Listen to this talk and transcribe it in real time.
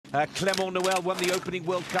Clement Noel won the opening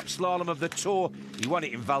World Cup slalom of the Tour. He won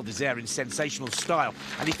it in Val d'Isère in sensational style.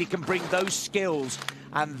 And if he can bring those skills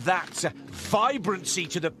and that vibrancy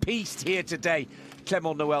to the piste here today,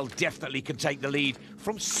 Clement Noel definitely can take the lead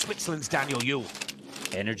from Switzerland's Daniel Yule.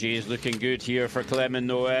 Energy is looking good here for Clement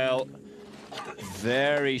Noel.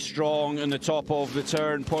 Very strong in the top of the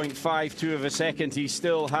turn, 0.52 of a second he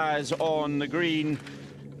still has on the green.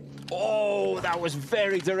 Oh, that was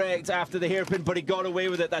very direct after the hairpin, but he got away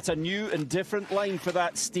with it. That's a new and different line for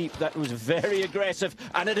that steep. That was very aggressive,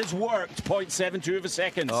 and it has worked. 0.72 of a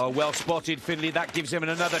second. Oh, well spotted, Finley. That gives him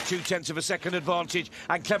another 0.2 of a second advantage,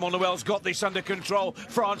 and Clement Noel's got this under control.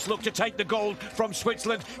 France look to take the gold from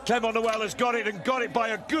Switzerland. Clement Noel has got it, and got it by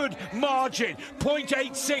a good margin.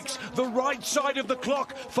 0.86, the right side of the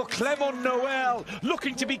clock for Clement Noel,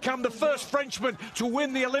 looking to become the first Frenchman to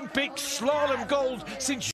win the Olympic slalom gold since